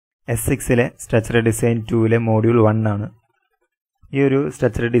S6-ലെ structure design 2-ലെ module 1 ആണ്. ഈ ഒരു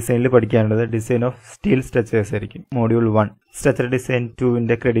സ്ട്രക്ചർ ഡിസൈനിൽ പഠിക്കാനുള്ളത് ഡിസൈൻ ഓഫ് സ്റ്റീൽ സ്ട്രക്ചേഴ്സ് ആയിരിക്കും. മോഡ്യൂൾ 1 സ്ട്രക്ചർ ഡിസൈൻ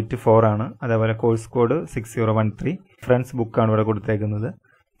 2-ന്റെ ക്രെഡിറ്റ് 4 ആണ്. അതേപോലെ കോഴ്സ് കോഡ് 6013. ഫ്രണ്ട്സ് ബുക്കാണ് ഇവിടെ കൊടുത്തേക്കുന്നത്.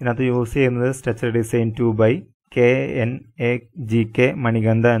 ഇതിനകത്ത് യൂസ് ചെയ്യുന്നത് സ്ട്രക്ചർ ഡിസൈൻ 2 ബൈ KNAGK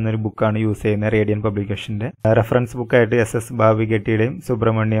മണികന്ധ എന്നൊരു ബുക്കാണ് യൂസ് ചെയ്യുന്നത്, radian പബ്ലിക്കേഷൻ്റെ. Reference ബുക്കായിട്ട് SS ബാബിഗെട്ടിയുടെയും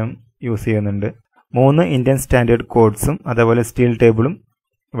Subrahmanyam use ചെയ്യുന്നുണ്ട്. 3 ഇന്ത്യൻ സ്റ്റാൻഡേർഡ് കോഡ്സും അതേപോലെ സ്റ്റീൽ ടേബിളും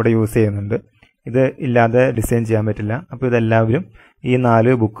ഇവിടെ യൂസ് ചെയ്യുന്നുണ്ട്. ഇത് ഇല്ലാതെ ഡിസൈൻ ചെയ്യാൻ പറ്റില്ല. അപ്പോൾ ഇതെല്ലാവരും ഈ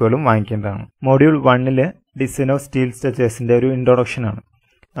 4 ബുക്കുകളും വാങ്ങിക്കേണ്ടതാണ്. മോഡ്യൂൾ 1-ൽ ഡിസൈൻ ഓഫ് സ്റ്റീൽ സ്ട്രക്ചേഴ്സിൻ്റെ ഒരു ഇൻട്രൊഡക്ഷൻ ആണ്.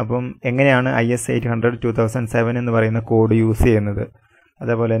 അപ്പം എങ്ങനെയാണ് IS 800-2007 എന്ന് പറയുന്ന കോഡ് യൂസ് ചെയ്യുന്നത്,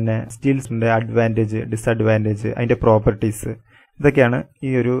 അതേപോലെ തന്നെ സ്റ്റീൽസിൻ്റെ അഡ്വാൻറ്റേജ്, ഡിസഡ്വാൻറ്റേജ്, അതിൻ്റെ പ്രോപ്പർട്ടീസ്, ഇതൊക്കെയാണ് ഈ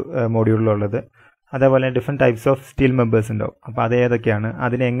ഒരു മോഡ്യൂളിലുള്ളത്. അതേപോലെ different types of steel members ഉണ്ടാവും. അപ്പോൾ അത് ഏതൊക്കെയാണ്,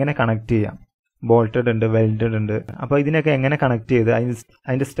 അതിനെ എങ്ങനെ കണക്ട് ചെയ്യാം, ബോൾട്ടഡ് ഉണ്ട്, വെൽഡഡ് ഉണ്ട്. അപ്പോൾ ഇതിനൊക്കെ എങ്ങനെ കണക്ട് ചെയ്ത്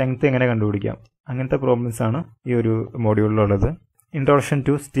അതിൻ്റെ സ്ട്രെങ്ത് എങ്ങനെ കണ്ടുപിടിക്കാം, അങ്ങനത്തെ പ്രോബ്ലംസ് ആണ് ഈ ഒരു മോഡ്യൂളിലുള്ളത്. Introduction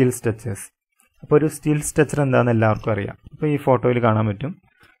to steal structures. അപ്പോൾ ഒരു സ്റ്റീൽ സ്ട്രക്ചർ എന്താണെന്ന് എല്ലാവർക്കും അറിയാം. ഇപ്പോൾ ഈ ഫോട്ടോയിൽ കാണാൻ പറ്റും,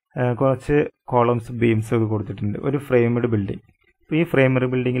 കുറച്ച് കോളംസ്, ബീംസ് ഒക്കെ കൊടുത്തിട്ടുണ്ട്. ഒരു ഫ്രെയിംഡ് ബിൽഡിംഗ്. ഇപ്പോൾ ഈ ഫ്രെയിംഡ്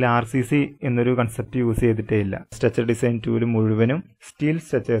ബിൽഡിങ്ങിൽ RCC എന്നൊരു കൺസെപ്റ്റ് യൂസ് ചെയ്തിട്ടേ ഇല്ല. സ്ട്രക്ചർ ഡിസൈൻ 2-ൽ മുഴുവനും സ്റ്റീൽ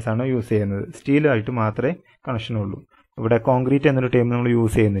സ്ട്രക്ചേഴ്സാണ് യൂസ് ചെയ്യുന്നത്. സ്റ്റീലായിട്ട് മാത്രമേ കണക്ഷനുള്ളൂ. ഇവിടെ കോൺക്രീറ്റ് എന്നൊരു ടേം നമ്മൾ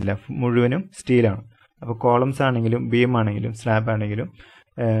യൂസ് ചെയ്യുന്നില്ല, മുഴുവനും സ്റ്റീലാണ്. അപ്പോൾ കോളംസ് ആണെങ്കിലും ബീം ആണെങ്കിലും സ്ലാബ് ആണെങ്കിലും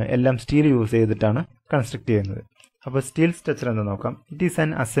എല്ലാം സ്റ്റീൽ യൂസ് ചെയ്തിട്ടാണ് കൺസ്ട്രക്ട് ചെയ്യുന്നത്. അപ്പോൾ സ്റ്റീൽ സ്ട്രക്ചർ എന്ന് നോക്കാം. It is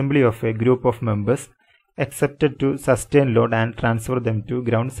an assembly of A group of members excepted to sustain load and transfer them to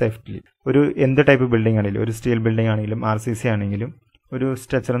ground സേഫ്റ്റ്ലി. ഒരു എന്ത് ടൈപ്പ് ബിൽഡിംഗ് ആണെങ്കിലും, ഒരു സ്റ്റീൽ ബിൽഡിംഗ് ആണെങ്കിലും RCC ആണെങ്കിലും, ഒരു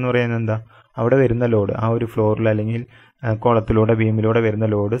സ്ട്രക്ചർ എന്ന് പറയുന്നത് എന്താ, അവിടെ വരുന്ന ലോഡ് ആ ഒരു ഫ്ലോറിൽ അല്ലെങ്കിൽ കോളത്തിലൂടെ ബീമിലൂടെ വരുന്ന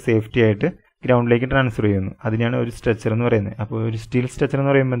ലോഡ് സേഫ്റ്റി ആയിട്ട് ഗ്രൗണ്ടിലേക്ക് ട്രാൻസ്ഫർ ചെയ്യുന്നു. അതിനാണ് ഒരു സ്ട്രക്ചർ എന്ന് പറയുന്നത്. അപ്പോൾ ഒരു സ്റ്റീൽ സ്ട്രക്ചർ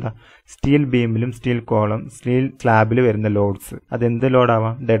എന്ന് പറയുമ്പോൾ എന്താ, സ്റ്റീൽ ബീമിലും സ്റ്റീൽ കോളം, സ്റ്റീൽ സ്ലാബിൽ വരുന്ന ലോഡ്സ്, അതെന്ത്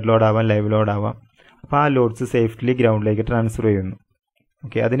ലോഡാവാം, ഡെഡ് ലോഡാവാം, ലൈവ് ലോഡാവാം. അപ്പോൾ ആ ലോഡ്സ് സേഫ്റ്റ്ലി ഗ്രൗണ്ടിലേക്ക് ട്രാൻസ്ഫർ ചെയ്യുന്നു.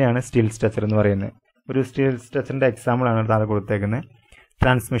 ഓക്കെ, അതിനെയാണ് സ്റ്റീൽ സ്ട്രക്ചർ എന്ന് പറയുന്നത്. ഒരു സ്റ്റീൽ സ്ട്രക്ചറിൻ്റെ എക്സാമ്പിളാണ് താഴെ കൊടുത്തേക്കുന്നത്.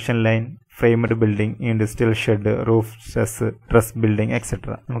 Transmission line, framed building, industrial shed, roof stress, dress building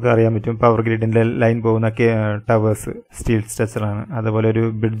etcetera. നമുക്ക് അറിയാൻ പറ്റും പവർ ഗ്രിഡിൻ്റെ ലൈൻ പോകുന്ന ടവേഴ്സ് സ്റ്റീൽ സ്ട്രക്ചറാണ്. അതുപോലെ ഒരു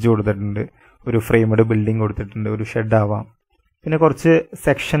ബ്രിഡ്ജ് കൊടുത്തിട്ടുണ്ട്, ഒരു ഫ്രെയിംഡ് ബിൽഡിംഗ് കൊടുത്തിട്ടുണ്ട്, ഒരു ഷെഡ് ആവാം. പിന്നെ കുറച്ച്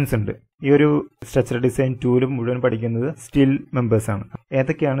സെക്ഷൻസ് ഉണ്ട്. ഈ ഒരു സ്ട്രക്ചർ ഡിസൈൻ 2-ൽ മുഴുവൻ പഠിക്കുന്നത് സ്റ്റീൽ മെമ്പേഴ്സാണ്.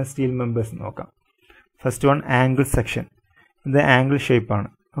 ഏതൊക്കെയാണ് സ്റ്റീൽ മെമ്പേഴ്സ് നോക്കാം. First one angle section. ഇത് ആംഗിൾ ഷേപ്പാണ്.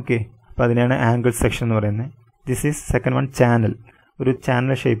 ഓക്കെ, അപ്പോൾ അതിനാണ് ആംഗിൾ സെക്ഷൻ എന്ന് പറയുന്നത്. This is second one channel. ഒരു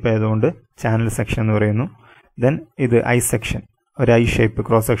ചാനൽ ഷേപ്പ് ആയതുകൊണ്ട് ചാനൽ സെക്ഷൻ എന്ന് പറയുന്നു. ദെൻ ഇത് ഐ സെക്ഷൻ, ഒരു ഐ ഷേപ്പ്,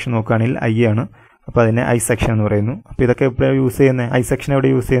 ക്രോസ് സെക്ഷൻ നോക്കുകയാണെങ്കിൽ ഐ ആണ്. അപ്പോൾ അതിനെ ഐ സെക്ഷൻ എന്ന് പറയുന്നു. അപ്പോൾ ഇതൊക്കെ എപ്പോഴാണ് യൂസ് ചെയ്യുന്നത്, ഐ സെക്ഷൻ എവിടെ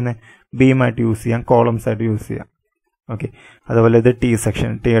യൂസ് ചെയ്യുന്നത്, ബീമായിട്ട് യൂസ് ചെയ്യാം, കോളംസ് ആയിട്ട് യൂസ് ചെയ്യാം. ഓക്കെ, അതുപോലെ ഇത് T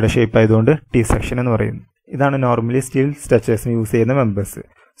സെക്ഷൻ, ടീയുടെ ഷേപ്പ് ആയതുകൊണ്ട് T സെക്ഷൻ എന്ന് പറയുന്നു. ഇതാണ് നോർമലി സ്റ്റീൽ സ്ട്രക്ചേഴ്സിന് യൂസ് ചെയ്യുന്ന മെമ്പേഴ്സ്.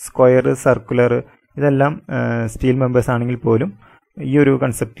 സ്ക്വയർ, സർക്കുലർ, ഇതെല്ലാം സ്റ്റീൽ മെമ്പേഴ്സ് ആണെങ്കിൽ പോലും ഈ ഒരു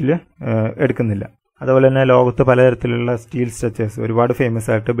കൺസെപ്റ്റിൽ എടുക്കുന്നില്ല. അതുപോലെ തന്നെ ലോകത്ത് പലതരത്തിലുള്ള സ്റ്റീൽ സ്ട്രക്ചേഴ്സ്, ഒരുപാട് ഫേമസ്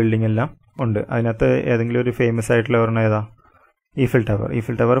ആയിട്ട് ബിൽഡിംഗ് എല്ലാം ഉണ്ട്. അതിനകത്ത് ഏതെങ്കിലും ഒരു ഫേമസ് ആയിട്ടുള്ള ഒരെണ്ണം ഏതാ, ഈഫിൽ tower.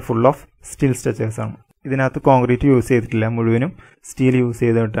 ഈഫിൽ tower full of steel സ്ട്രക്ചേഴ്സാണ്. ഇതിനകത്ത് കോൺക്രീറ്റ് യൂസ് ചെയ്തിട്ടില്ല, മുഴുവനും സ്റ്റീൽ യൂസ്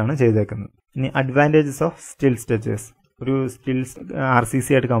ചെയ്തിട്ടാണ് ചെയ്തേക്കുന്നത്. ഇനി അഡ്വാൻറ്റേജസ് ഓഫ് സ്റ്റീൽ സ്ട്രക്ചേഴ്സ്. ഒരു സ്റ്റീൽ RCC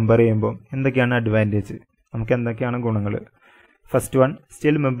ആയിട്ട് കമ്പയർ ചെയ്യുമ്പോൾ എന്തൊക്കെയാണ് അഡ്വാൻറ്റേജ്, നമുക്ക് എന്തൊക്കെയാണ് ഗുണങ്ങൾ. First one,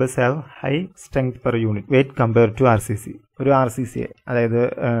 steel members have high strength per unit weight compare to RCC. ഒരു RCC, അതായത്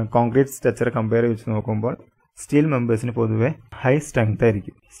കോൺക്രീറ്റ് സ്ട്രക്ചർ കമ്പയർ വെച്ച് നോക്കുമ്പോൾ സ്റ്റീൽ മെമ്പേഴ്സിന് പൊതുവെ ഹൈ സ്ട്രെങ്ത്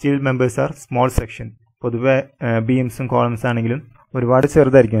ആയിരിക്കും. Steel members are small section. പൊതുവെ ബീംസും കോളംസ് ആണെങ്കിലും ഒരുപാട്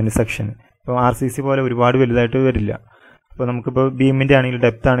ചെറുതായിരിക്കും അതിൻ്റെ സെക്ഷൻ. ഇപ്പോൾ RCC പോലെ ഒരുപാട് വലുതായിട്ട് വരില്ല. അപ്പോൾ നമുക്കിപ്പോൾ ബീമിൻ്റെ ആണെങ്കിലും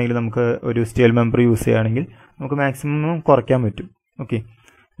ഡെപ്ത് ആണെങ്കിലും നമുക്ക് ഒരു സ്റ്റീൽ മെമ്പർ യൂസ് ചെയ്യുകയാണെങ്കിൽ നമുക്ക് മാക്സിമം കുറയ്ക്കാൻ പറ്റും. Okay,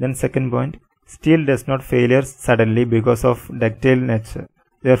 then second point, steel does not failure suddenly because of ductile nature.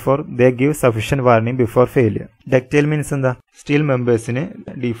 Therefore, they give sufficient warning before failure. Ductile means എന്താ, സ്റ്റീൽ മെമ്പേഴ്സിന്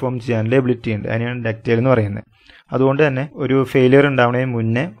ഡിഫോം ചെയ്യാനുള്ള എബിലിറ്റി ഉണ്ട്, അതിനാണ് ഡക്റ്റൈൽ എന്ന് പറയുന്നത്. അതുകൊണ്ട് തന്നെ ഒരു ഫെയിലിയർ ഉണ്ടാവുന്നതിന്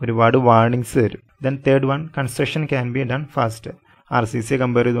മുന്നേ ഒരുപാട് വാർണിങ്സ് തരും. Then third one, construction can be done fast. RCC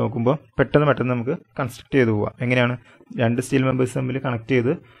compare ചെയ്ത് നോക്കുമ്പോൾ പെട്ടെന്ന് നമുക്ക് കൺസ്ട്രക്ട് ചെയ്ത് പോവാം. എങ്ങനെയാണ്, 2 സ്റ്റീൽ മെമ്പേഴ്സ് തമ്മിൽ കണക്ട്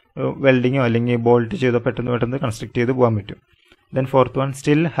ചെയ്ത് വെൽഡിങ്ങോ അല്ലെങ്കിൽ ബോൾട്ട് ചെയ്തോ പെട്ടെന്ന് കൺസ്ട്രക്ട് ചെയ്ത് പോകാൻ പറ്റും. Then fourth one,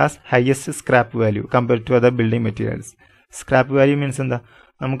 still has highest scrap value compare to other building materials. Scrap value means എന്താ,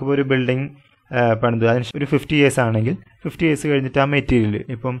 നമുക്കിപ്പോൾ ഒരു ബിൽഡിംഗ് പണിത് അതിന് ഒരു 50 years ആണെങ്കിൽ 50 years കഴിഞ്ഞിട്ട് ആ മെറ്റീരിയൽ,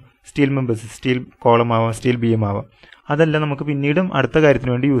 ഇപ്പം സ്റ്റീൽ മെമ്പേഴ്സ്, സ്റ്റീൽ കോളം ആവാം, സ്റ്റീൽ ബീം ആവാം, അതെല്ലാം നമുക്ക് പിന്നീടും അടുത്ത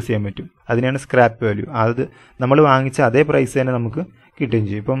കാര്യത്തിന് വേണ്ടി യൂസ് ചെയ്യാൻ പറ്റും. അതിനാണ് സ്ക്രാപ്പ് വാല്യൂ. അത് നമ്മൾ വാങ്ങിച്ച അതേ പ്രൈസ് തന്നെ നമുക്ക് കിട്ടുകയും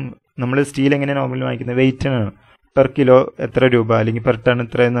ചെയ്യും. ഇപ്പം നമ്മൾ സ്റ്റീൽ എങ്ങനെ നോർമലി വാങ്ങിക്കുന്നത്, വെയിറ്റിനാണ്, പെർ കിലോ എത്ര രൂപ അല്ലെങ്കിൽ പെർ ടൺ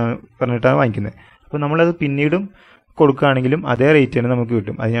എത്ര എന്ന് പറഞ്ഞിട്ടാണ് വാങ്ങിക്കുന്നത്. അപ്പോൾ നമ്മളത് പിന്നീടും കൊടുക്കുകയാണെങ്കിലും അതേ റേറ്റ് തന്നെ നമുക്ക്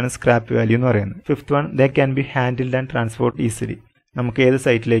കിട്ടും. അതിനാണ് സ്ക്രാപ്പ് വാല്യൂ എന്ന് പറയുന്നത്. Fifth one, they can be handled and transport easily. നമുക്ക് ഏത്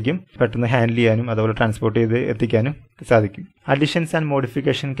സൈറ്റിലേക്കും പെട്ടെന്ന് ഹാൻഡിൽ ചെയ്യാനും അതുപോലെ ട്രാൻസ്പോർട്ട് ചെയ്ത് എത്തിക്കാനും സാധിക്കും. Additions and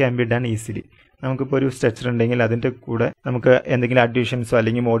modification can be done easily. നമുക്കിപ്പോൾ ഒരു സ്ട്രക്ചർ ഉണ്ടെങ്കിൽ അതിൻ്റെ കൂടെ നമുക്ക് എന്തെങ്കിലും അഡീഷൻസോ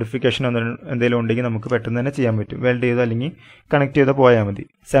അല്ലെങ്കിൽ മോഡിഫിക്കേഷനോ എന്തെങ്കിലും ഉണ്ടെങ്കിൽ നമുക്ക് പെട്ടെന്ന് തന്നെ ചെയ്യാൻ പറ്റും. വെൽഡ് ചെയ്തോ അല്ലെങ്കിൽ കണക്ട് ചെയ്തോ പോയാൽ മതി.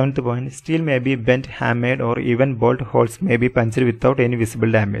 7th point, steel may be bend, hammered or even bolt holes may be punched without any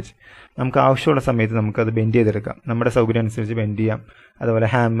visible damage. നമുക്ക് ആവശ്യമുള്ള സമയത്ത് നമുക്കത് ബെൻഡ് ചെയ്തെടുക്കാം. നമ്മുടെ സൗകര്യം അനുസരിച്ച് ബെൻഡ് ചെയ്യാം, അതുപോലെ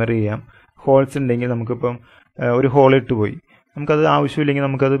ഹാമർ ചെയ്യാം. ഹോൾസ് ഉണ്ടെങ്കിൽ നമുക്കിപ്പം ഒരു ഹോൾ ഇട്ട് പോയി, നമുക്കത് ആവശ്യമില്ലെങ്കിൽ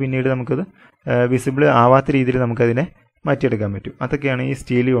നമുക്കത് വിസിബിൾ ആവാത്ത രീതിയിൽ നമുക്കതിനെ മാറ്റിയെടുക്കാൻ പറ്റും. അതൊക്കെയാണ് ഈ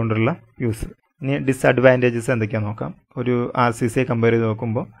സ്റ്റീൽ കൊണ്ടുള്ള യൂസ്. ഇനി ഡിസഡ്വാൻറ്റേജസ് എന്തൊക്കെയാണെന്ന് നോക്കാം. ഒരു RCC കമ്പയർ ചെയ്ത്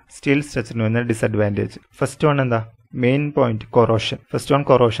നോക്കുമ്പോൾ സ്റ്റീൽ സ്ട്രക്ചറിന് വരുന്ന ഡിസഡ്വാൻറ്റേജ്. ഫസ്റ്റ് വൺ എന്താ, main point corrosion. First one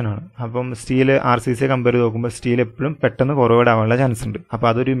corrosion ആണ്. അപ്പം സ്റ്റീൽ RCC കമ്പയർ ചെയ്ത് നോക്കുമ്പോൾ സ്റ്റീൽ എപ്പോഴും പെട്ടെന്ന് കൊറോഡ് ആവാനുള്ള ചാൻസ് ഉണ്ട്. അപ്പോൾ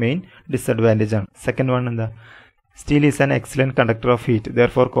അതൊരു മെയിൻ ഡിസഡ്വാൻറ്റേജ് ആണ്. സെക്കൻഡ് വൺ എന്താ, steel is an excellent conductor of heat,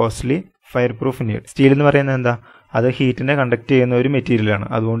 there for costly fire proof need. Steel എന്ന് പറയുന്നത് എന്താ, അത് ഹീറ്റിനെ കണ്ടക്ട് ചെയ്യുന്ന ഒരു മെറ്റീരിയലാണ്.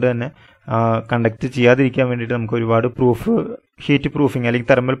 അതുകൊണ്ട് തന്നെ കണ്ടക്ട് ചെയ്യാതിരിക്കാൻ വേണ്ടിയിട്ട് നമുക്ക് ഒരുപാട് ഹീറ്റ് പ്രൂഫിങ് അല്ലെങ്കിൽ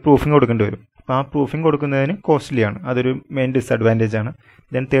തെർമൽ പ്രൂഫിങ് കൊടുക്കേണ്ടി വരും. അപ്പോൾ ആ പ്രൂഫിങ് കൊടുക്കുന്നതിന് കോസ്റ്റ്ലിയാണ്. അതൊരു മെയിൻ ഡിസഡ്വാൻറ്റേജ് ആണ്.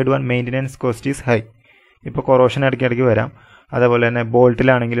 Then third one, maintenance cost is high. ഇപ്പോൾ കൊറോഷൻ ഇടയ്ക്കിടയ്ക്ക് വരാം. അതേപോലെ തന്നെ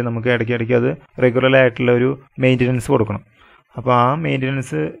ബോൾട്ടിലാണെങ്കിൽ നമുക്ക് ഇടയ്ക്കിടയ്ക്ക് അത് റെഗുലർ ആയിട്ടുള്ള ഒരു മെയിൻ്റനൻസ് കൊടുക്കണം. അപ്പോൾ ആ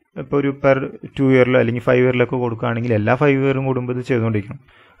മെയിൻ്റനൻസ് ഇപ്പോൾ ഒരു പെർ 2 ഇയറിലോ അല്ലെങ്കിൽ 5 ഇയറിലൊക്കെ കൊടുക്കുകയാണെങ്കിൽ എല്ലാ 5 ഇയറും കൂടുമ്പോൾ ഇത് ചെയ്തുകൊണ്ടിരിക്കണം.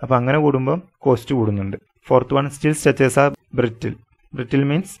 അപ്പോൾ അങ്ങനെ കൂടുമ്പോൾ കോസ്റ്റ് കൂടുന്നുണ്ട്. Fourth one, steel structures R ബ്രിറ്റിൽ. ബ്രിറ്റിൽ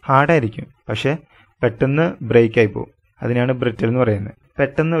means ഹാർഡായിരിക്കും, പക്ഷേ പെട്ടെന്ന് ബ്രേക്ക് ആയി പോകും. അതിനാണ് ബ്രിറ്റിൽ എന്ന് പറയുന്നത്.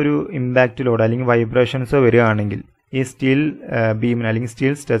 പെട്ടെന്ന് ഒരു ഇമ്പാക്റ്റിലോട് അല്ലെങ്കിൽ വൈബ്രേഷൻസോ വരികയാണെങ്കിൽ ഈ സ്റ്റീൽ ബീമിന് അല്ലെങ്കിൽ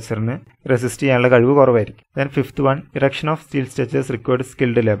സ്റ്റീൽ സ്ട്രക്ചറിന് റെസിസ്റ്റ് ചെയ്യാനുള്ള കഴിവ് കുറവായിരിക്കും. Then fifth one, erection of steel structures required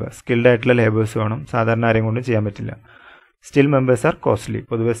skilled labour. Skilled ആയിട്ടുള്ള ലേബേഴ്സ് വേണം, സാധാരണ ആരെയും കൊണ്ടും ചെയ്യാൻ പറ്റില്ല. Steel members are costly.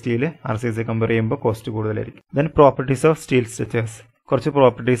 പൊതുവെ സ്റ്റീൽ RCC കമ്പയർ ചെയ്യുമ്പോൾ കോസ്റ്റ് കൂടുതലായിരിക്കും. Then properties of steel structures. കുറച്ച്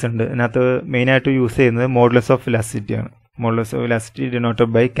പ്രോപ്പർട്ടീസ് ഉണ്ട്. ഇതിനകത്ത് മെയിനായിട്ട് യൂസ് ചെയ്യുന്നത് മോഡുലസ് ഓഫ് ഇലാസ്റ്റിറ്റി ആണ്. Modulus of elasticity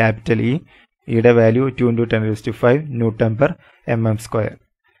denoted by capital E. ഇയുടെ വാല്യൂ 2 × 10⁵ Nm².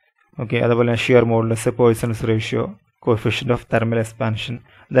 ഓക്കെ, അതുപോലെ shear modulus, poisons ratio, coefficient of thermal expansion,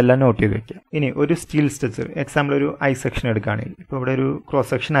 ഇതെല്ലാം നോട്ട് ചെയ്ത് വെക്കുക. ഇനി ഒരു സ്റ്റീൽ സ്ട്രക്ചർ എക്സാമ്പിൾ ഒരു ഐ സെക്ഷൻ എടുക്കുകയാണെങ്കിൽ, ഇപ്പോൾ ഇവിടെ ഒരു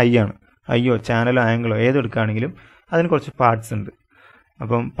ക്രോസ് സെക്ഷൻ ഐ ആണ്. ഐയോ ചാനലോ ആംഗിളോ ഏതെടുക്കുകയാണെങ്കിലും അതിന് കുറച്ച് പാർട്സ് ഉണ്ട്.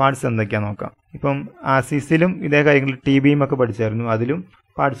 അപ്പം പാർട്സ് എന്തൊക്കെയാണെന്ന് നോക്കാം. ഇപ്പം RCCയിലും ഇതേ കാര്യങ്ങൾ TBM ഒക്കെ പഠിച്ചായിരുന്നു, അതിലും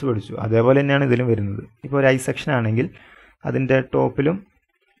പാർട്സ് പഠിച്ചു. അതേപോലെ തന്നെയാണ് ഇതിലും വരുന്നത്. ഇപ്പോൾ ഒരു ഐ സെക്ഷൻ ആണെങ്കിൽ അതിൻ്റെ ടോപ്പിലും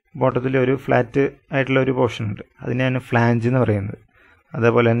ബോട്ടത്തിലും ഒരു ഫ്ലാറ്റ് ആയിട്ടുള്ള ഒരു പോർഷൻ ഉണ്ട്. അതിനെയാണ് ഫ്ലാഞ്ച് എന്ന് പറയുന്നത്.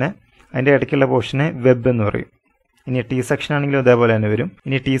 അതേപോലെ തന്നെ അതിൻ്റെ ഇടയ്ക്കുള്ള പോർഷനെ വെബ് എന്ന് പറയും. ഇനി T സെക്ഷൻ ആണെങ്കിലും ഇതേപോലെ തന്നെ വരും.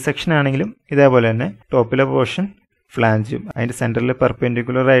 ഇനി T സെക്ഷൻ ആണെങ്കിലും ഇതേപോലെ തന്നെ ടോപ്പിലെ പോർഷൻ ഫ്ലാഞ്ചും അതിൻ്റെ സെൻറ്ററിൽ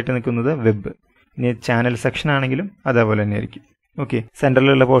പെർപെൻഡിക്കുലർ ആയിട്ട് നിൽക്കുന്നത് വെബ്. ഇനി ചാനൽ സെക്ഷൻ ആണെങ്കിലും അതേപോലെ തന്നെ ആയിരിക്കും. ഓക്കെ,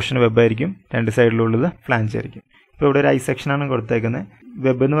 സെൻറ്ററിലുള്ള പോർഷൻ വെബ് ആയിരിക്കും, രണ്ട് സൈഡിലുള്ളത് ഫ്ലാഞ്ച് ആയിരിക്കും. ഇപ്പോൾ ഇവിടെ ഒരു ഐ സെക്ഷനാണ് കൊടുത്തേക്കുന്നത്.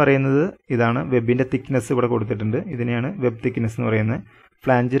 വെബ് എന്ന് പറയുന്നത് ഇതാണ്. വെബിൻ്റെ തിക്നെസ് ഇവിടെ കൊടുത്തിട്ടുണ്ട്. ഇതിനെയാണ് വെബ് തിക്നെസ് എന്ന് പറയുന്നത്.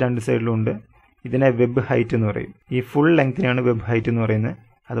 ഫ്ലാഞ്ച് രണ്ട് സൈഡിലും ഉണ്ട്. ഇതിനെ വെബ് ഹൈറ്റ് എന്ന് പറയും. ഈ ഫുൾ ലെങ്തിനാണ് വെബ് ഹൈറ്റ് എന്ന് പറയുന്നത്.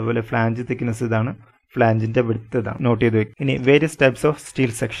 അതുപോലെ ഫ്ലാഞ്ച് തിക്നെസ് ഇതാണ്, ഫ്ലാഞ്ചിൻ്റെ വിഡ്ത്ത് ഇതാണ്. നോട്ട് ചെയ്ത് വെക്കും. ഇനി various types of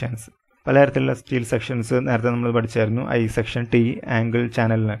steel sections. പലതരത്തിലുള്ള സ്റ്റീൽ സെക്ഷൻസ് നേരത്തെ നമ്മൾ പഠിച്ചായിരുന്നു. I section, T, angle,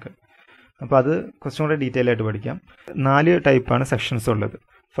 ചാനലിനൊക്കെ. അപ്പോൾ അത് കുറച്ചും കൂടെ ഡീറ്റെയിൽ ആയിട്ട് പഠിക്കാം. 4 ടൈപ്പാണ് സെക്ഷൻസ് ഉള്ളത്.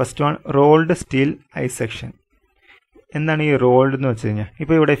 First one, rolled steel I section. എന്താണ് ഈ റോൾഡ് എന്ന് വെച്ച് കഴിഞ്ഞാൽ,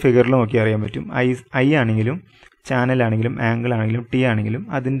 ഇപ്പോൾ ഇവിടെ ഫിഗറിൽ നോക്കി അറിയാൻ പറ്റും. ഐ ആണെങ്കിലും ചാനലാണെങ്കിലും ആംഗിൾ ആണെങ്കിലും T ആണെങ്കിലും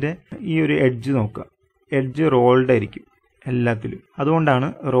അതിൻ്റെ ഈ ഒരു എഡ്ജ് നോക്കുക. എഡ്ജ് റോൾഡ് ആയിരിക്കും എല്ലാത്തിലും. അതുകൊണ്ടാണ്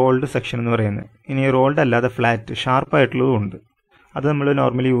റോൾഡ് സെക്ഷൻ എന്ന് പറയുന്നത്. ഇനി റോൾഡ് അല്ലാതെ ഫ്ലാറ്റ് ഷാർപ്പായിട്ടുള്ളതും ഉണ്ട്. അത് നമ്മൾ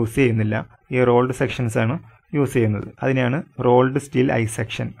നോർമലി യൂസ് ചെയ്യുന്നില്ല. ഈ റോൾഡ് സെക്ഷൻസ് ആണ് യൂസ് ചെയ്യുന്നത്. അതിനെയാണ് rolled steel I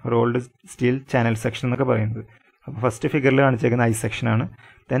section, rolled steel channel section എന്നൊക്കെ പറയുന്നത്. അപ്പോൾ ഫസ്റ്റ് ഫിഗറിൽ കാണിച്ചേക്കുന്ന ഐ സെക്ഷനാണ്,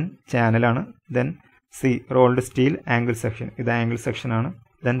 ദെൻ ചാനലാണ്, then rolled steel angle section, ഇത് ആംഗിൾ സെക്ഷനാണ്.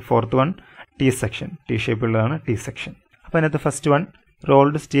 Then fourth one T section, T ഷേപ്പുള്ളതാണ് T section. അപ്പോൾ അതിനകത്ത് first one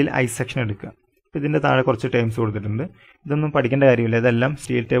rolled steel I section എടുക്കുക. അപ്പോൾ ഇതിൻ്റെ താഴെ കുറച്ച് ടേംസ് കൊടുത്തിട്ടുണ്ട്. ഇതൊന്നും പഠിക്കേണ്ട കാര്യമില്ല. ഇതെല്ലാം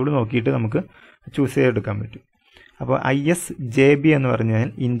സ്റ്റീൽ ടേബിൾ നോക്കിയിട്ട് നമുക്ക് ചൂസ് ചെയ്തെടുക്കാൻ പറ്റും. അപ്പോൾ ISJB എന്ന് പറഞ്ഞാൽ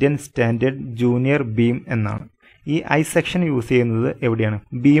ഇന്ത്യൻ സ്റ്റാൻഡേർഡ് ജൂനിയർ ബീം എന്നാണ്. ഈ ഐ സെക്ഷൻ യൂസ് ചെയ്യുന്നത് എവിടെയാണ്?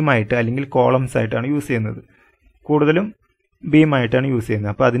 ബീമായിട്ട് അല്ലെങ്കിൽ കോളംസ് ആയിട്ടാണ് യൂസ് ചെയ്യുന്നത്. കൂടുതലും ബീമായിട്ടാണ് യൂസ്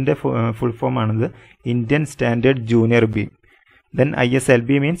ചെയ്യുന്നത്. അപ്പോൾ അതിൻ്റെ ഫുൾ ഫോം ആണിത്, Indian standard junior beam. Then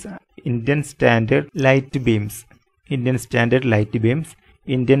ISLB means Indian standard light beams, Indian standard light beams,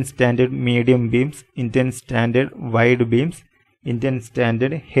 Indian standard medium beams, Indian standard wide beams, Indian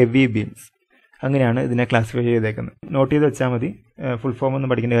standard heavy beams. അങ്ങനെയാണ് ഇതിനെ classify ചെയ്തേക്കുന്നത്. Not ചെയ്ത് വെച്ചാൽ മതി. Full form ഒന്നും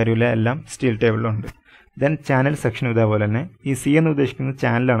പഠിക്കേണ്ട കാര്യമില്ല, എല്ലാം സ്റ്റീൽ ടേബിളിലുണ്ട്. ദെൻ ചാനൽ സെക്ഷൻ ഇതേപോലെ തന്നെ. ഈ C എന്ന് ഉദ്ദേശിക്കുന്നത്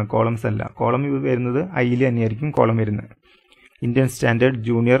ചാനലാണ്, കോളംസ് അല്ല. കോളം വരുന്നത് ഐയിൽ തന്നെയായിരിക്കും കോളം വരുന്നത്. Indian standard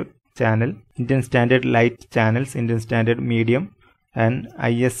junior channel, Indian standard light channels, Indian standard medium, and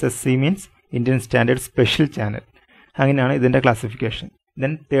ISSC means Indian standard special channel. അങ്ങനെയാണ് ഇതിൻ്റെ classification.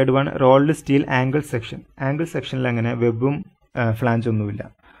 Then third one rolled steel angle section. Angle സെക്ഷനിൽ അങ്ങനെ വെബും ഫ്ലാഞ്ച് ഒന്നുമില്ല,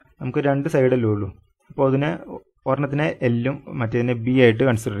 നമുക്ക് 2 സൈഡല്ലേ ഉള്ളൂ. അപ്പോൾ അതിനെ ഒരെണ്ണത്തിനെ എല്ലും മറ്റേതിനെ ബി ആയിട്ട്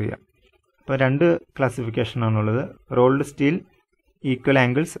കൺസിഡർ ചെയ്യാം. അപ്പോൾ 2 ക്ലാസിഫിക്കേഷനാണുള്ളത്. Rolled steel equal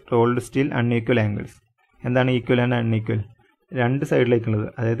angles, rolled steel unequal angles. എന്താണ് ഈക്വൽ ആൻഡ് അൺഈക്വൽ? 2 സൈഡിലേക്കുള്ളത്,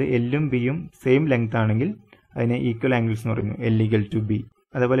 അതായത് എല്ലും ബിയും സെയിം ലെങ്ത് ആണെങ്കിൽ അതിനെ ഈക്വൽ ആംഗിൾസ് എന്ന് പറയുന്നു, എൽ ഈക്വൽ ടു ബി.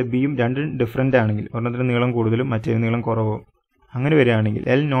 അതേപോലെ ബിയും 2 ഡിഫറൻ്റ് ആണെങ്കിൽ, ഒരെണ്ണത്തിന് നീളം കൂടുതലും മറ്റേ നീളം കുറവോ അങ്ങനെ വരികയാണെങ്കിൽ,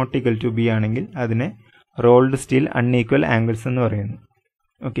 L not equal to B ആണെങ്കിൽ അതിനെ റോൾഡ് സ്റ്റീൽ അൺഈക്വൽ ആംഗിൾസ് എന്ന് പറയുന്നു.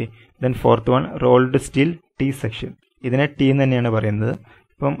 Okay. Then fourth one rolled steel T section. ഇതിനെ ടി എന്ന് തന്നെയാണ് പറയുന്നത്.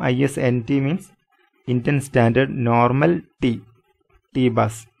 ഇപ്പം ISNT means Indian standard normal T, T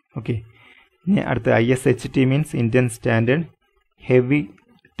bass. Okay. ഇനി അടുത്ത ISHT means Indian standard heavy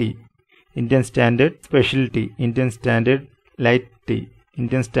T, Indian standard special T, Indian standard light T,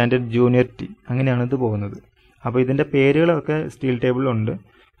 Indian standard junior T, അങ്ങനെയാണ് ഇത് പോകുന്നത്. അപ്പോൾ ഇതിൻ്റെ പേരുകളൊക്കെ സ്റ്റീൽ ടേബിളിലുണ്ട്.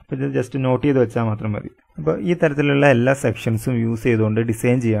 അപ്പോൾ ഇത് ജസ്റ്റ് നോട്ട് ചെയ്ത് വെച്ചാൽ മാത്രം മതി. അപ്പോൾ ഈ തരത്തിലുള്ള എല്ലാ സെക്ഷൻസും യൂസ് ചെയ്തുകൊണ്ട്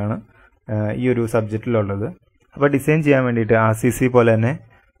ഡിസൈൻ ചെയ്യാണ് ഈ ഒരു സബ്ജക്റ്റിലുള്ളത്. അപ്പോൾ ഡിസൈൻ ചെയ്യാൻ വേണ്ടിയിട്ട് RCC പോലെ തന്നെ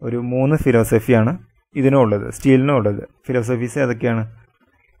ഒരു 3 ഫിലോസഫിയാണ് ഇതിനും ഉള്ളത്, സ്റ്റീലിനും ഉള്ളത്. ഫിലോസഫീസ് ഏതൊക്കെയാണ്?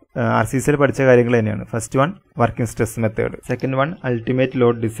 RCCയിൽ പഠിച്ച കാര്യങ്ങൾ തന്നെയാണ്. First one working stress method, second one ultimate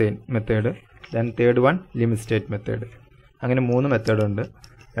load design method, then third one limit state method. അങ്ങനെ 3 മെത്തേഡുണ്ട്.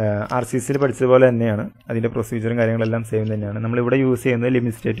 RCCയിൽ പഠിച്ചതുപോലെ തന്നെയാണ്, അതിൻ്റെ പ്രൊസീജിയറും കാര്യങ്ങളെല്ലാം സെയിം തന്നെയാണ്. നമ്മളിവിടെ യൂസ് ചെയ്യുന്നത്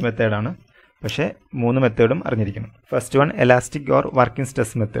ലിമിറ്റ് സ്റ്റേറ്റ് മെത്തേഡാണ്, പക്ഷേ 3 മെത്തേഡും അറിഞ്ഞിരിക്കണം. First one elastic or working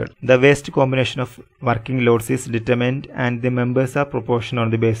stress method. The waste combination of working lords is determined and the members are proportion on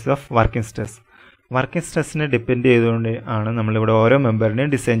the basis of working stress. Working സ്ട്രെസ്സിനെ depend ചെയ്തുകൊണ്ട് ആണ് നമ്മളിവിടെ ഓരോ മെമ്പറിനെയും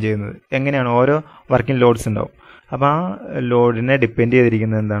design ചെയ്യുന്നത്. എങ്ങനെയാണ്? ഓരോ വർക്കിംഗ് ലോഡ്സ് ഉണ്ടാവും. അപ്പോൾ ആ ലോഡിനെ ഡിപ്പെൻഡ്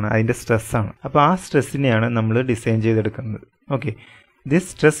ചെയ്തിരിക്കുന്നത് എന്താണ്? അതിൻ്റെ സ്ട്രെസ്സാണ്. അപ്പോൾ ആ സ്ട്രെസ്സിനെയാണ് നമ്മൾ ഡിസൈൻ ചെയ്തെടുക്കുന്നത്. Okay. This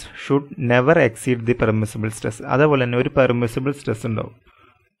stress should never exceed the permissible stress. അതേപോലെ തന്നെ ഒരു പെർമിസിബിൾ സ്ട്രെസ് ഉണ്ടാവും.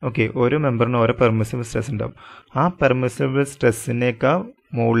 ഓക്കെ. ഓരോ മെമ്പറിനും ഓരോ പെർമിസിബിൾ സ്ട്രെസ് ഉണ്ടാവും. ആ പെർമിസിബിൾ സ്ട്രെസ്സിനേക്കാൾ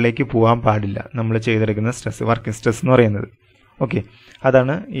മുകളിലേക്ക് പോകാൻ പാടില്ല നമ്മൾ ചെയ്തെടുക്കുന്ന സ്ട്രെസ്, വർക്കിംഗ് സ്ട്രെസ് എന്ന് പറയുന്നത്. ഓക്കെ.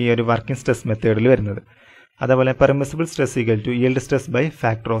 അതാണ് ഈ ഒരു വർക്കിംഗ് സ്ട്രെസ് മെത്തേഡിൽ വരുന്നത്. അതേപോലെ permissible stress equal to yield stress by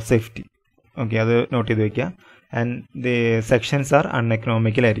factor of safety. Okay, അത് നോട്ട് ചെയ്ത് വയ്ക്കുക. And the sections R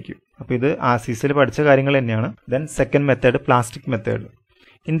uneconomical ആയിരിക്കും. അപ്പോൾ ഇത് RCCയിൽ പഠിച്ച കാര്യങ്ങൾ തന്നെയാണ്. Then second method plastic method.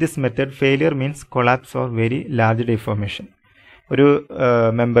 In this method failure means collapse or very large deformation. ഒരു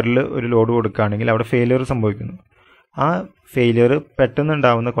മെമ്പറിൽ ഒരു ലോഡ് കൊടുക്കുകയാണെങ്കിൽ അവിടെ ഫെയിലിയർ സംഭവിക്കുന്നു. ആ ഫെയിലിയർ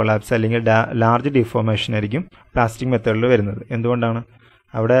പെട്ടെന്നുണ്ടാവുന്ന കൊളാപ്സ് അല്ലെങ്കിൽ ലാർജ് ഡിഫോർമേഷൻ ആയിരിക്കും പ്ലാസ്റ്റിക് മെത്തേഡിൽ വരുന്നത്. എന്തുകൊണ്ടാണ്?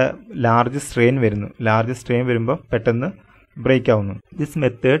 അവിടെ ലാർജ് സ്ട്രെയിൻ വരുന്നു. ലാർജ് സ്ട്രെയിൻ വരുമ്പോൾ പെട്ടെന്ന് ബ്രേക്ക് ആവുന്നു. This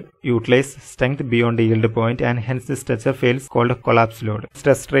method utilise strength beyond yield point and hence the structure fails called collapse load.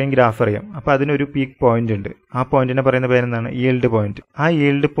 Stress strain graph അറിയാം. അപ്പോൾ അതിനൊരു പീക്ക് പോയിന്റ് ഉണ്ട്. ആ പോയിന്റിനെ പറയുന്ന പേരെന്താണ്? Yield point. ആ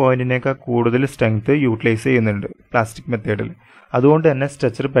ഈൽഡ് പോയിന്റിനേക്കാൾ കൂടുതൽ സ്ട്രെങ്ത് യൂട്ടിലൈസ് ചെയ്യുന്നുണ്ട് പ്ലാസ്റ്റിക് മെത്തേഡിൽ. അതുകൊണ്ട് തന്നെ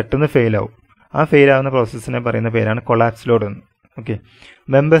സ്ട്രക്ചർ പെട്ടെന്ന് ഫെയിൽ ആവും. ആ ഫെയിൽ ആവുന്ന പ്രോസസ്സിനെ പറയുന്ന പേരാണ് കൊളാപ്സ് ലോഡ് എന്ന്. Okay.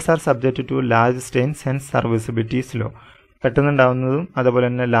 Members are subject to large strains hence serviceability is law. പെട്ടെന്നുണ്ടാവുന്നതും അതുപോലെ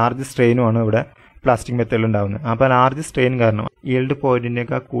തന്നെ ലാർജ് സ്ട്രെയിനുമാണ് ഇവിടെ പ്ലാസ്റ്റിക് മെത്തേഡിൽ ഉണ്ടാകുന്നത്. അപ്പോൾ ലാർജ് സ്ട്രെയിൻ കാരണം ഈൽഡ്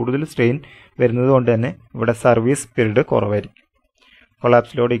പോയിന്റിനേക്കാൾ കൂടുതൽ സ്ട്രെയിൻ വരുന്നത് കൊണ്ട് തന്നെ ഇവിടെ സർവീസ് പീരീഡ് കുറവായിരിക്കും.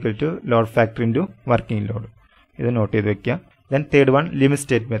 Collapse load equal to load factor into working load. ഇത് നോട്ട് ചെയ്ത് വെക്കുക. Then third one limit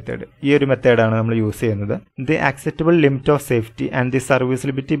state method. ഈ ഒരു മെത്തേഡാണ് നമ്മൾ യൂസ് ചെയ്യുന്നത്. The acceptable limit of safety and the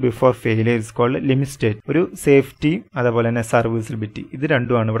serviceability before failure is called limit state. ഒരു safety അതുപോലെ തന്നെ സർവീസബിലിറ്റി, ഇത്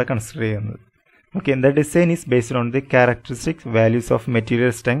രണ്ടുമാണ് ഇവിടെ കൺസിഡർ ചെയ്യുന്നത്. Okay, the design is based on the characteristic values of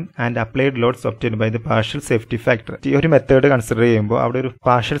material strength and applied loads obtained by the partial safety factor. ഈ ഒരു method consider ചെയ്യുമ്പോൾ അവിടെ ഒരു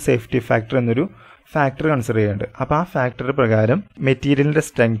പാർഷ്യൽ സേഫ്റ്റി ഫാക്ടർ എന്നൊരു ഫാക്ടർ കൺസിഡർ ചെയ്യുന്നുണ്ട്. അപ്പോൾ ആ ഫാക്ടർ പ്രകാരം മെറ്റീരിയലിൻ്റെ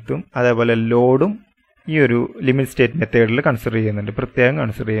സ്ട്രെങ്ത്തും അതേപോലെ ലോഡും ഈ ഒരു ലിമിറ്റ് സ്റ്റേറ്റ് മെത്തേഡിൽ കൺസിഡർ ചെയ്യുന്നുണ്ട്, പ്രത്യേകം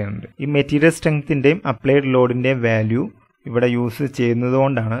കൺസിഡർ ചെയ്യുന്നുണ്ട്. ഈ മെറ്റീരിയൽ സ്ട്രെങ്ത്തിൻ്റെയും അപ്ലൈഡ് ലോഡിൻ്റെയും വാല്യൂ ഇവിടെ യൂസ് ചെയ്യുന്നത്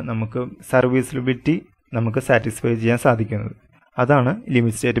കൊണ്ടാണ് നമുക്ക് സർവീസബിലിറ്റി നമുക്ക് സാറ്റിസ്ഫൈ ചെയ്യാൻ സാധിക്കുന്നത്. അതാണ്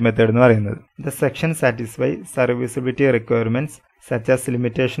ലിമിറ്റ് സ്റ്റേറ്റ് മെത്തേഡ് എന്ന് പറയുന്നത്. The section satisfy serviceability requirements such as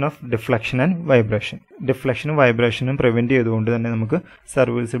limitation of deflection and vibration. ഡിഫ്ലക്ഷനും വൈബ്രേഷനും prevent ചെയ്തുകൊണ്ട് തന്നെ നമുക്ക്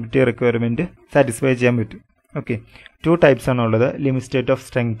സർവീസബിലിറ്റി റിക്വയർമെന്റ് സാറ്റിസ്ഫൈ ചെയ്യാൻ പറ്റും. ഓക്കെ, 2 ടൈപ്സ് ആണ് ഉള്ളത്, limit state of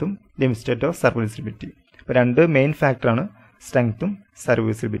സ്ട്രെങ്ത്തും limit state of serviceability. അപ്പോൾ 2 മെയിൻ ഫാക്ടറാണ് സ്ട്രെങ്ത്തും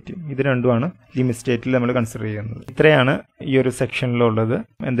സർവീസബിലിറ്റിയും. ഇത് രണ്ടുമാണ് ലിമിറ്റ് സ്റ്റേറ്റിൽ നമ്മൾ കൺസിഡർ ചെയ്യുന്നത്. ഇത്രയാണ് ഈ ഒരു സെക്ഷനിലുള്ളത്.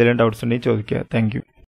 എന്തെങ്കിലും ഡൗട്ട്സ് ഉണ്ടെങ്കിൽ ചോദിക്കുക. Thank you.